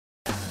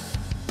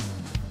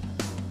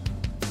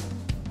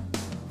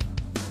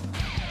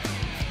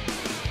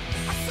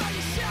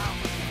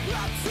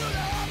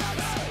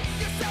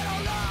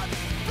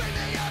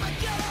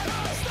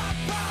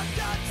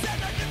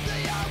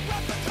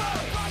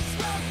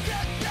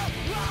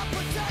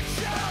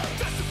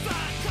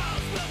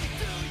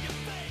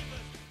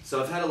So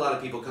I've had a lot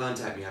of people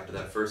contact me after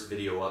that first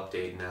video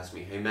update and ask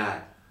me, hey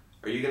Matt,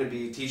 are you going to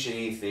be teaching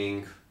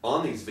anything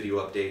on these video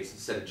updates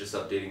instead of just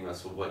updating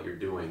us with what you're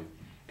doing?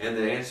 And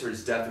the answer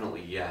is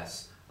definitely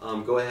yes.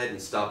 Go ahead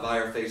and stop by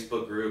our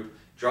Facebook group,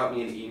 drop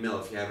me an email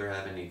if you ever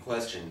have any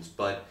questions.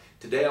 But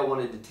today I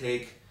wanted to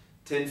take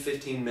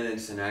 10-15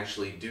 minutes and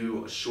actually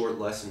do a short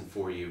lesson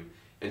for you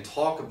and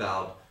talk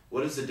about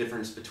what is the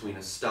difference between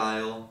a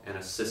style and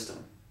a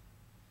system.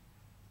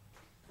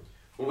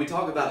 When we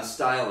talk about a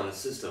style and a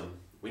system,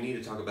 we need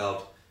to talk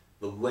about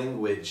the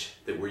language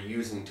that we're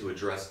using to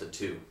address the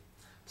two.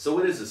 So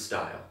what is a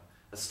style?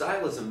 A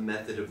style is a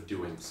method of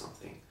doing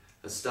something.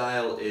 A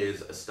style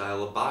is a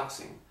style of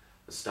boxing,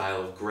 a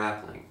style of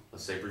grappling,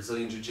 let's say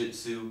Brazilian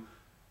Jiu-Jitsu,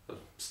 a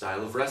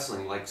style of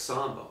wrestling like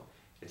Sambo.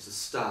 It's a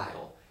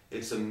style.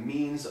 It's a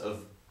means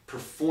of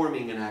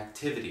performing an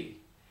activity,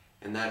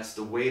 and that's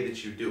the way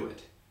that you do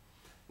it.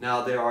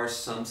 Now there are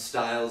some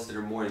styles that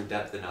are more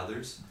in-depth than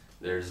others.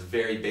 There's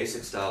very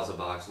basic styles of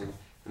boxing,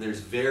 and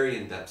there's very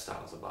in-depth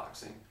styles of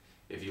boxing.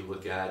 If you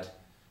look at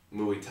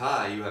Muay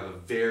Thai, you have a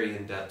very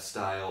in-depth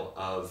style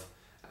of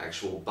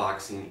actual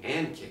boxing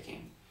and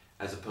kicking,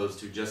 as opposed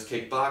to just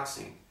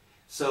kickboxing.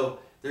 So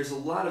there's a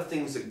lot of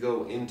things that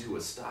go into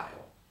a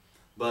style.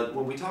 But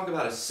when we talk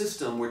about a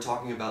system, we're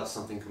talking about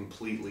something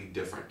completely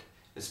different,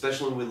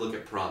 especially when we look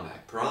at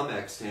Pramek.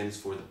 Pramek stands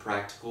for the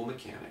Practical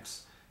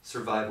Mechanics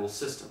Survival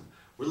System.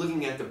 We're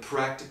looking at the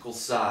practical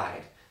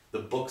side, the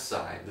book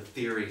side, the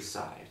theory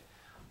side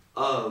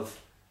of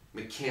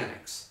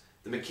mechanics,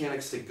 the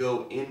mechanics that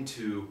go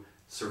into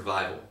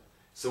survival.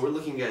 So we're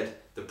looking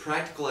at the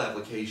practical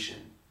application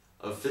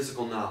of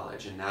physical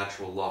knowledge and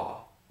natural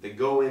law that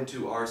go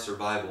into our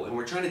survival, and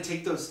we're trying to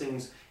take those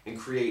things and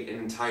create an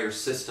entire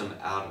system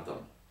out of them.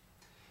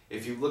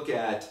 If you look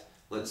at,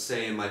 let's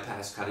say in my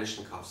past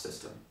Kalashnikov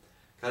system,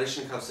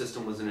 Kalashnikov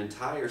system was an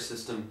entire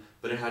system,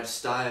 but it had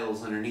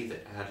styles underneath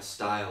it. It had a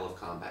style of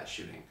combat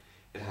shooting.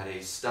 It had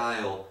a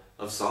style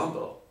of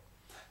Sambo.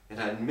 It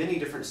had many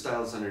different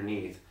styles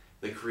underneath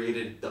that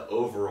created the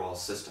overall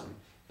system.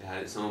 It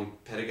had its own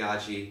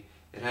pedagogy.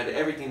 It had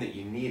everything that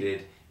you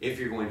needed if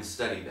you're going to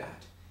study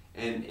that.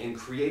 And in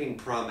creating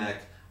Pramek,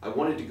 I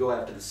wanted to go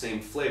after the same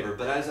flavor,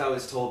 but as I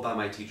was told by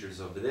my teachers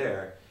over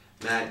there,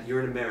 Matt, you're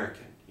an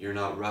American, you're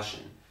not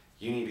Russian.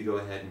 You need to go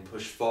ahead and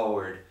push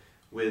forward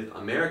with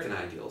American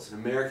ideals, an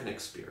American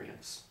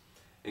experience,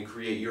 and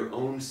create your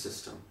own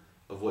system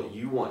of what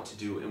you want to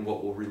do and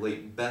what will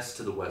relate best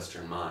to the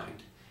Western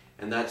mind.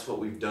 And that's what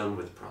we've done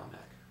with Pramek.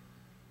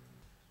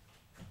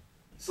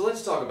 So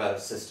let's talk about a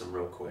system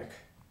real quick.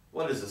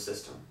 What is a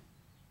system?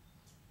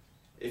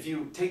 If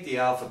you take the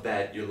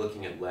alphabet, you're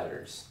looking at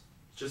letters.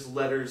 Just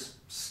letters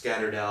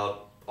scattered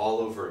out all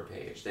over a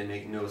page. They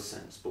make no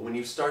sense. But when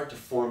you start to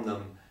form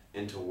them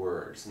into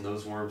words, and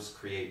those words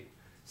create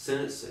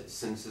sentences,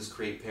 sentences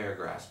create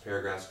paragraphs,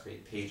 paragraphs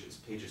create pages,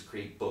 pages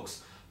create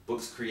books,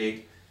 books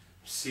create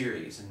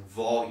series and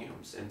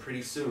volumes, and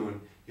pretty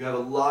soon you have a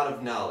lot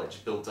of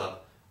knowledge built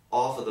up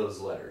off of those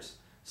letters.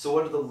 So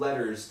what are the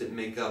letters that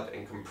make up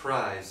and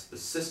comprise the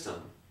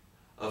system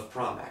of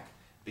Pramek?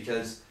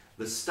 Because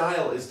the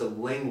style is the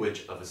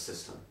language of a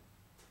system.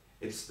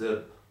 It's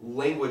the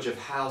language of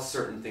how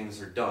certain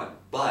things are done.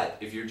 But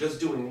if you're just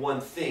doing one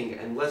thing,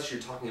 unless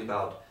you're talking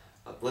about,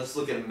 let's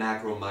look at a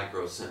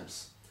macro-micro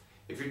sense.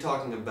 If you're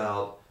talking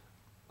about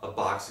a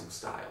boxing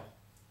style,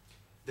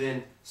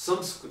 then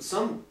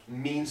some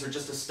means are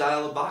just a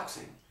style of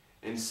boxing,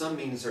 and some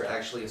means are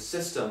actually a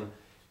system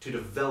to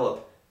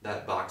develop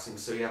that boxing.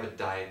 So you have a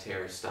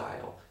dietary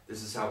style.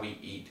 This is how we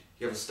eat.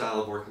 You have a style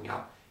of working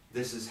out.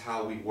 This is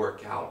how we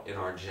work out in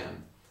our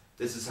gym.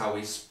 This is how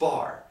we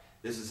spar.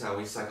 This is how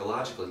we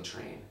psychologically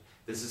train.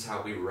 This is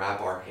how we wrap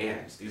our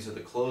hands. These are the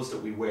clothes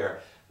that we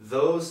wear.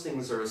 Those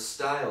things are a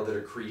style that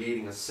are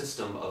creating a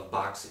system of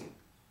boxing.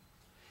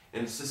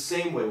 And it's the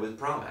same way with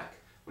Pramek.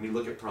 When you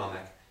look at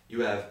Pramek,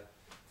 you have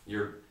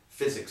your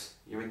physics,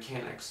 your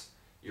mechanics,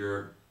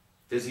 your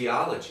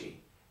physiology,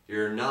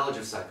 your knowledge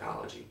of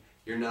psychology,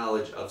 your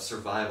knowledge of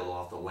survival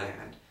off the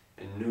land,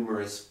 and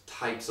numerous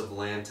types of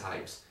land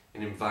types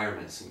and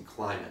environments and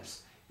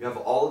climates. You have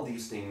all of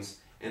these things,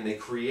 and they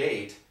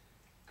create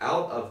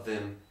out of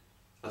them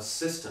a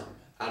system,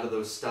 out of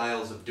those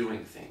styles of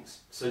doing things.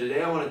 So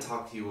today I want to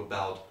talk to you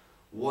about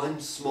one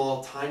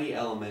small tiny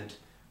element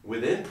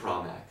within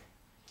Pramek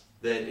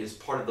that is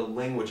part of the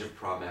language of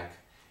Pramek,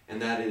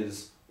 and that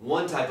is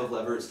one type of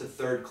lever. It's the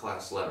third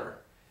class lever.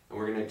 And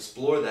we're going to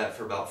explore that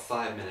for about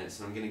 5 minutes,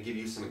 and I'm going to give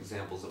you some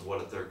examples of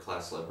what a third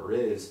class lever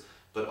is,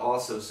 but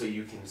also so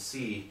you can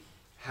see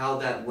how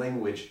that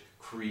language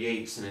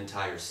creates an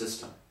entire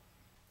system.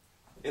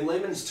 In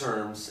layman's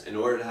terms, in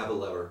order to have a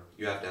lever,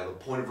 you have to have a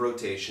point of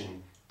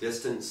rotation,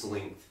 distance,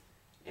 length,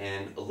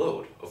 and a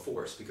load, a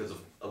force, because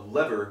a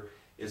lever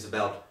is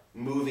about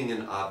moving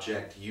an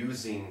object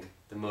using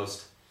the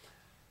most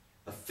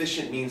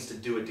efficient means to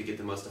do it to get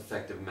the most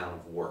effective amount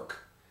of work.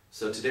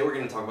 So today we're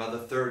going to talk about the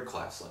third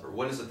class lever.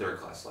 What is a third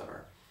class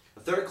lever? A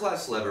third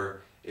class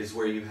lever is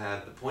where you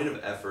have the point of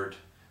effort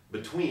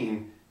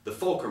between the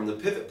fulcrum, the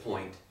pivot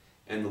point,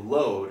 and the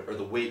load or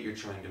the weight you're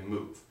trying to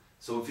move.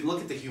 So if you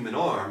look at the human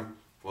arm,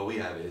 what we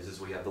have is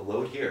we have the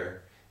load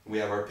here, and we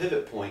have our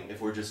pivot point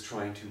if we're just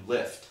trying to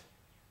lift.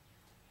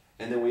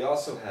 And then we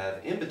also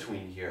have, in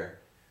between here,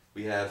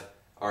 we have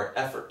our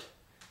effort.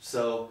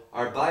 So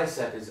our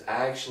bicep is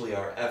actually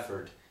our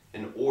effort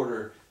in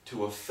order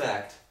to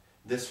affect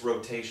this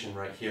rotation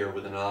right here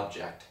with an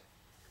object.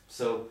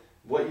 So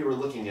what you were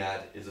looking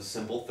at is a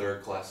simple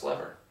third class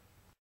lever.